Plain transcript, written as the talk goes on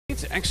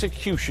It's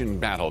execution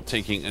battle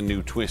taking a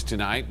new twist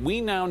tonight.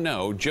 We now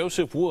know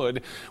Joseph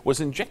Wood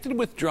was injected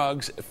with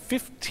drugs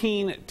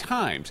 15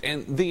 times,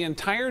 and the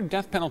entire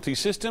death penalty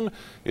system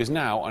is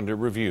now under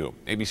review.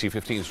 ABC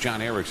 15's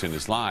John Erickson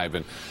is live.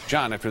 And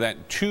John, after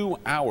that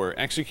 2-hour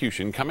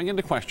execution coming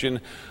into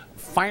question,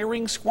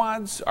 firing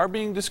squads are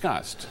being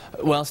discussed.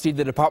 Well, Steve,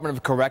 the Department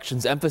of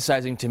Corrections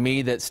emphasizing to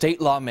me that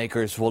state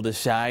lawmakers will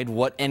decide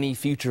what any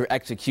future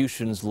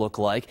executions look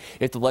like.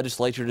 If the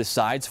legislature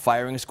decides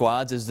firing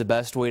squads is the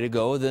best way to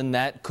go, then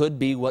that could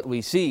be what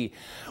we see.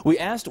 We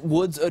asked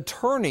Wood's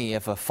attorney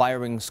if a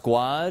firing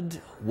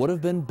squad would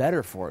have been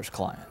better for his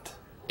client.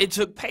 It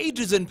took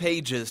pages and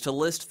pages to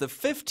list the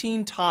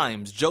 15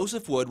 times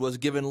Joseph Wood was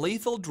given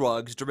lethal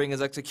drugs during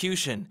his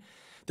execution.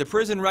 The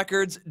prison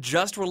records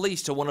just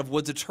released to one of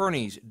Wood's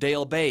attorneys,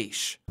 Dale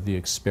Bache. The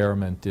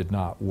experiment did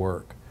not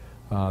work.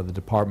 The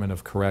Department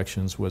of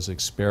Corrections was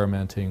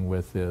experimenting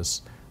with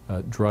this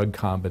drug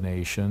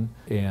combination,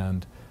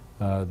 and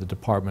the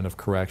Department of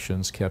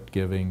Corrections kept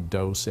giving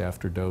dose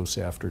after dose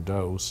after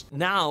dose.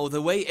 Now,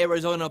 the way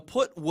Arizona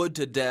put Wood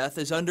to death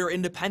is under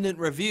independent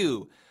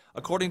review.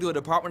 According to a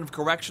Department of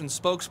Corrections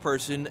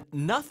spokesperson,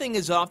 nothing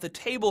is off the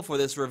table for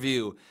this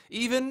review,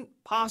 even,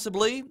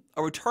 possibly,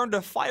 a return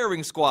to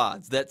firing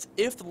squads. That's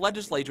if the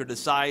legislature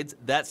decides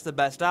that's the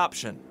best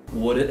option.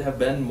 Would it have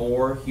been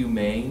more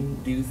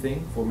humane, do you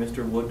think, for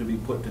Mr. Wood to be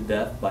put to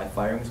death by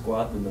firing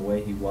squad than the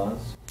way he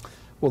was?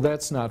 Well,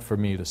 that's not for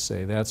me to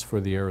say. That's for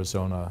the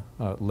Arizona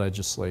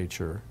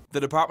legislature. The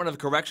Department of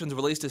Corrections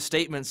released a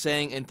statement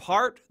saying, in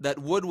part, that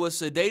Wood was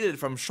sedated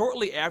from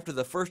shortly after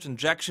the first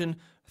injection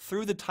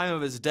through the time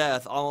of his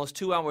death, almost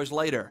 2 hours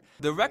later.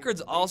 The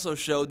records also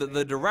showed that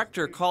the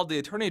director called the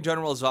Attorney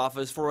General's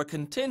office for a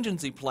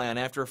contingency plan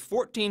after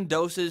 14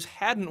 doses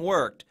hadn't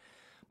worked.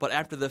 But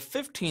after the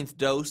 15th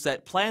dose,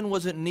 that plan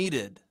wasn't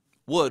needed.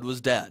 Wood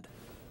was dead.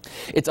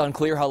 It's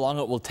unclear how long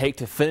it will take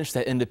to finish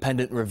that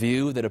independent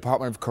review. The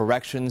Department of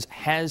Corrections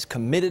has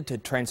committed to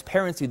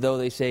transparency, though,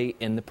 they say,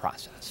 in the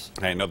process.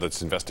 I know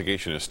this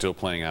investigation is still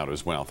playing out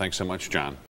as well. Thanks so much, John.